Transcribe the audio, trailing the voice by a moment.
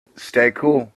Stay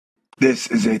cool. This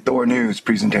is a Thor News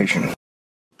presentation.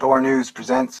 Thor News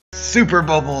presents Super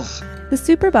Bubbles. The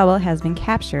super bubble has been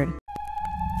captured.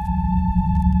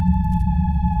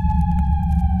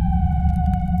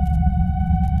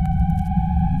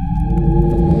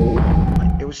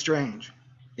 It was strange.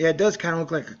 Yeah, it does kind of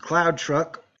look like a cloud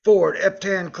truck. Ford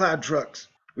F-10 cloud trucks.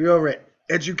 We over at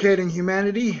Educating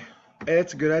Humanity.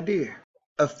 It's a good idea.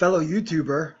 A fellow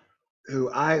YouTuber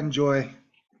who I enjoy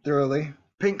thoroughly,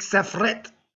 Pink Safret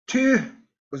 2,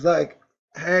 was like,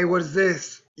 hey, what is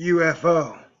this?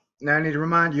 UFO. Now I need to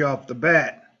remind you off the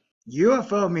bat.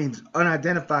 UFO means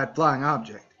unidentified flying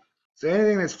object. So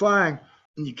anything that's flying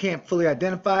and you can't fully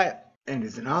identify it and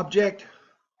is an object,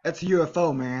 that's a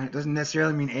UFO, man. It doesn't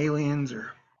necessarily mean aliens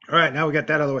or... Alright, now we got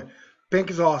that out of the way.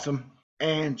 Pink is awesome.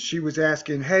 And she was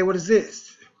asking, hey, what is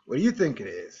this? What do you think it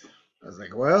is? I was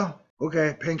like, well,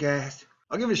 okay, Pink asked.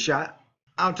 I'll give it a shot.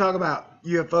 I don't talk about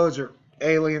UFOs or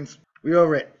aliens. We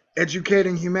over at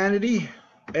Educating Humanity.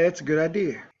 It's a good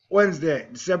idea. Wednesday,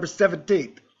 December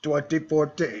 17th,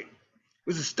 2014. It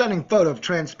was a stunning photo of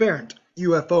transparent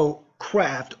UFO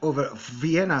craft over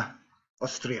Vienna,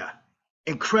 Austria.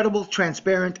 Incredible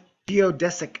transparent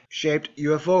geodesic shaped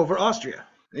UFO over Austria.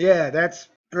 Yeah, that's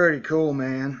pretty cool,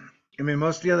 man. I mean,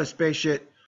 most of the other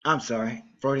spaceship, I'm sorry,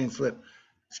 Freudian slip,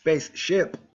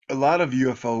 spaceship. A lot of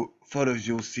UFO photos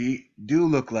you'll see do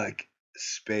look like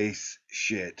space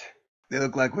shit. They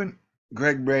look like when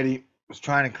Greg Brady was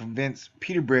trying to convince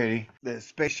Peter Brady that a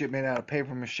spaceship made out of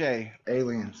paper mache.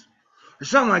 Aliens. Or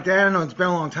something like that. I don't know, it's been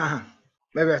a long time.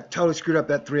 Maybe I totally screwed up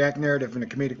that 3-act narrative in a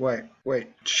comedic way. Wait,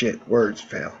 shit, words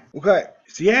fail. Okay,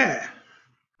 so yeah,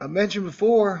 I mentioned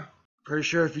before, pretty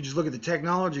sure if you just look at the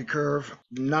technology curve,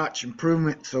 notch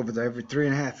improvements over every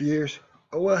 3.5 years.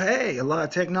 Oh, well, hey, a lot of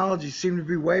technologies seem to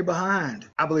be way behind.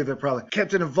 I believe they're probably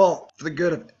kept in a vault for the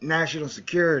good of national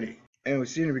security. And we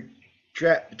seem to be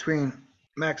trapped between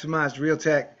maximized real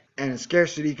tech and a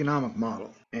scarcity economic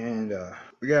model. And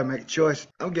we gotta make a choice.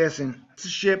 I'm guessing it's a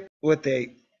ship with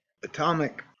a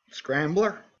atomic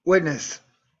scrambler. Witness,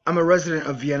 I'm a resident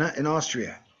of Vienna in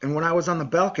Austria. And when I was on the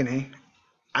balcony,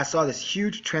 I saw this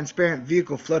huge transparent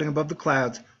vehicle floating above the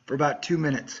clouds for about 2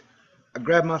 minutes. I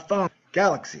grabbed my phone,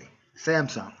 Galaxy,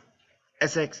 Samsung,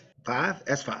 S5.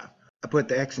 I put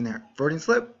the X in there, Freudian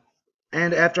slip.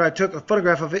 And after I took a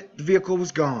photograph of it, the vehicle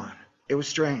was gone. It was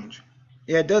strange.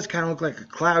 Yeah, it does kind of look like a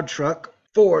cloud truck.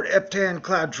 Ford F-10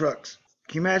 cloud trucks.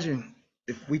 Can you imagine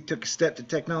if we took a step to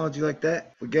technology like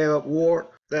that? We gave up war?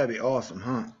 That'd be awesome,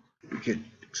 huh? We could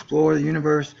explore the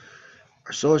universe,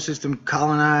 our solar system,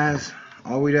 colonize.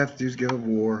 All we'd have to do is give up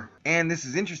war. And this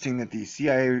is interesting that the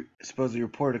CIA supposedly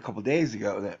reported a couple days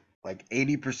ago that like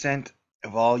 80%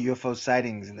 of all UFO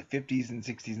sightings in the 50s and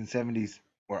 60s and 70s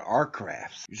were our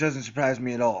crafts, which doesn't surprise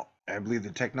me at all. I believe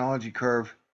the technology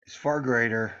curve is far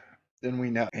greater than we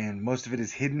know, and most of it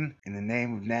is hidden in the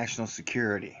name of national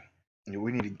security. And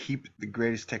we need to keep the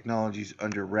greatest technologies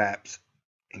under wraps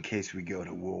in case we go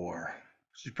to war.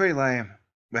 Which is pretty lame,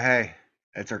 but hey,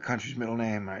 that's our country's middle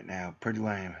name right now. Pretty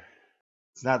lame.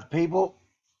 It's not the people,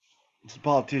 it's the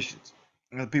politicians.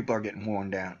 And the people are getting worn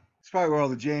down. It's probably where all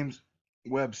the James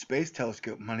Webb Space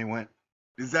Telescope money went.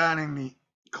 Designing the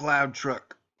cloud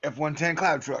truck, F-110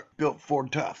 cloud truck, built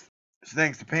Ford Tough. So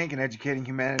thanks to Pink and Educating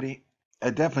Humanity, I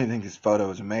definitely think this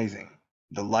photo is amazing.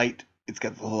 The light, it's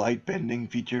got the light bending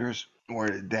features where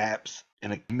it adapts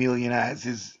and it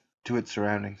chameleonizes to its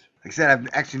surroundings. Like I said, I've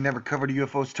actually never covered a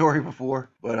UFO story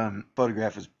before, but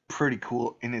photograph is pretty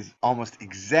cool and is almost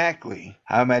exactly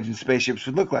how I imagine spaceships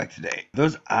would look like today.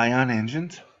 Those ion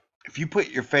engines, if you put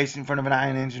your face in front of an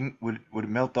ion engine, would it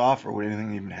melt off or would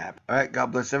anything even happen? Alright,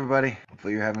 God bless everybody.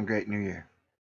 Hopefully you're having a great new year.